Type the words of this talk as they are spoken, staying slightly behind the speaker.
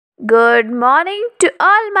Good morning to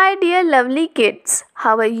all my dear lovely kids.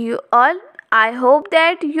 How are you all? I hope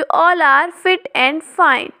that you all are fit and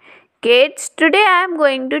fine. Kids, today I am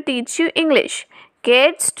going to teach you English.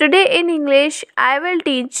 Kids, today in English I will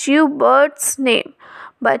teach you birds name.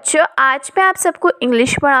 बच्चों आज मैं आप सबको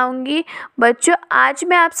English पढ़ाऊंगी. बच्चों आज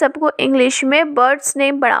मैं आप सबको इंग्लिश में birds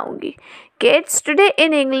name पढ़ाऊंगी. Kids, today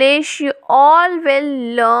in English you all will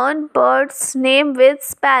learn birds name with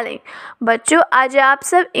spelling. बच्चों आज आप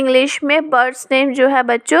सब इंग्लिश में birds name जो है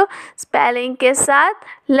बच्चों spelling के साथ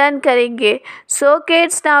learn करेंगे. So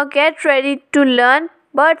kids, now get ready to learn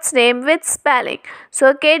birds name with spelling.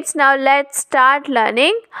 So kids, now let's start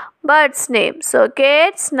learning birds name. So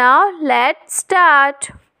kids, now let's start.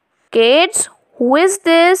 Kids, who is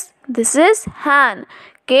this? This is hen.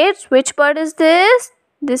 Kids, which bird is this?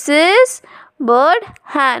 This is bird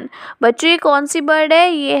hen. बच्चों ये कौन सी bird है?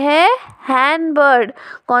 ये है hen bird.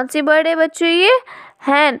 कौन सी bird है बच्चों ये?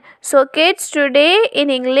 Hen. So kids, today in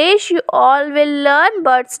English you all will learn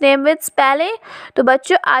birds name with spelling. तो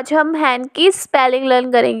बच्चों आज हम hen की spelling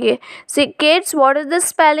learn करेंगे. So kids, what is the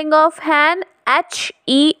spelling of hen?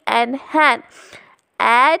 H-E-N, hen.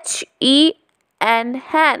 H-E-N,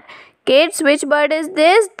 hen. Kids, which bird is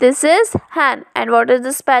this? This is hen. And what is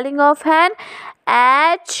the spelling of hen?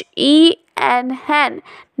 H-E-N, hen.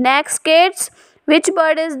 Next kids, which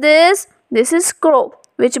bird is this? This is crow.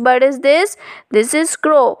 Which bird is this? This is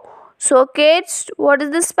crow. So kids, what is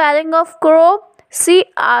the spelling of crow?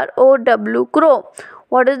 C-R-O-W, crow.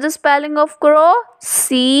 What is the spelling of crow?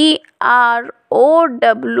 C-R-O-W,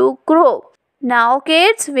 crow. Now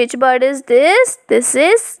kids, which bird is this? This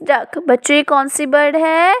is duck. बच्चों ये कौन सी bird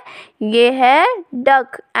है? ये है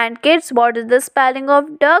duck. And kids, what is the spelling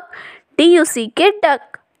of duck? D-U-C-K,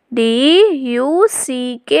 duck.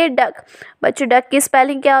 D-U-C-K, duck. बच्चों duck की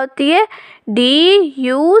spelling क्या होती है?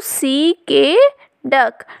 D-U-C-K,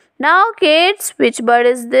 duck. Now kids, which bird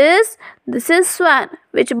is this? This is swan.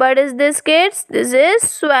 Which bird is this kids? This is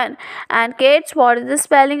swan. And kids, what is the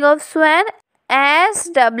spelling of swan?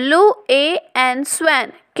 S-W-A-N,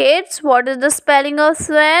 swan. Kids, what is the spelling of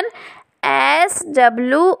swan?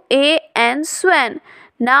 S-W-A-N, swan.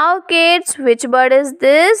 Now kids, which bird is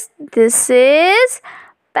this? This is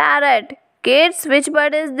parrot. Kids, which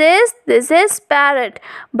bird is this? This is parrot.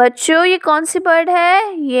 बच्चों ये कौन सी bird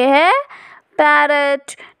है? ये है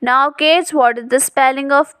parrot. Now kids, what is the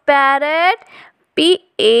spelling of parrot?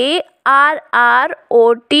 P-A-R-R-O-T,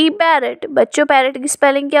 parrot. बच्चों parrot की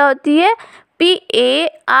spelling क्या होती है?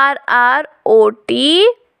 P-A-R-R-O-T,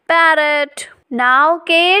 parrot. Now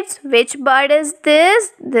kids, which bird is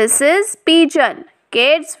this? This is pigeon.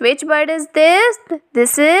 Kids, which bird is this?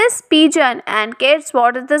 This is pigeon. And kids,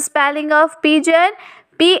 what is the spelling of pigeon?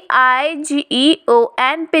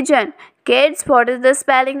 P-I-G-E-O-N, pigeon. Kids, what is the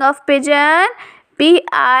spelling of pigeon?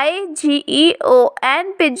 P-I-G-E-O-N,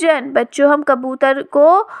 pigeon. बच्चों हम कबूतर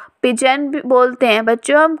को pigeon बोलते हैं.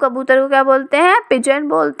 बच्चों हम कबूतर को क्या बोलते हैं? pigeon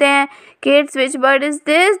बोलते हैं. Kids, which bird is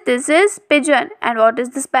this? This is pigeon. And what is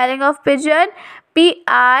the spelling of pigeon?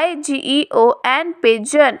 P-I-G-E-O-N,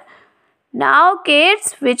 pigeon. Now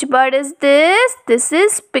kids, which bird is this? This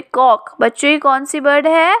is peacock. बच्चों ये कौन सी bird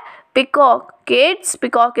है? Peacock. Kids,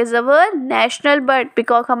 peacock is our national bird.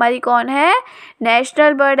 Peacock हमारी कौन है?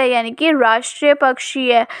 National bird है, यानी कि राष्ट्रीय पक्षी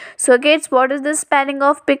है. So kids, what is the spelling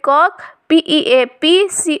of peacock?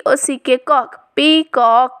 P-E-A-P-C-O-C-K, cock.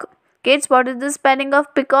 Peacock. Kids, what is the spelling of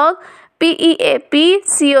peacock?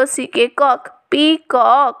 P-E-A-P-C-O-C-K, cock.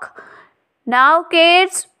 Peacock. Now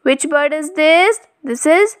kids, which bird is this? This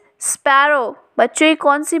is sparrow. बच्चों ये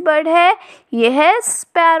कौन सी bird है? ये है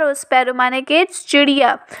sparrow. Sparrow माने kids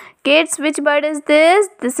चिड़िया. Kids, which bird is this?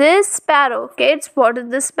 This is sparrow. Kids, what is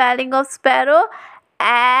the spelling of sparrow?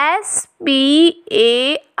 S-P-A-R-R-O-W,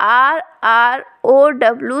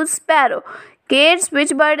 sparrow. Kids,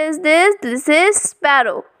 which bird is this? This is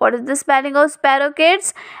sparrow. What is the spelling of sparrow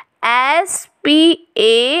kids? S-P-A-R-R-O-W,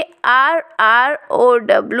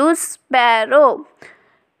 sparrow.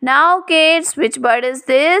 Now kids, which bird is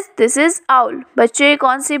this? This is owl. बच्चों ये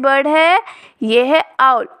कौन सी bird है? ये है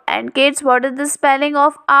owl. And kids, what is the spelling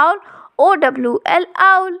of owl? O-W-L,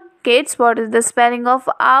 owl. Kids, what is the spelling of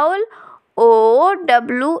owl?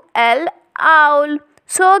 O-W-L, owl.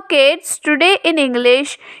 So kids, today in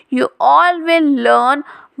English you all will learn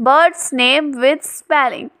birds name with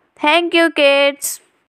spelling. Thank you kids.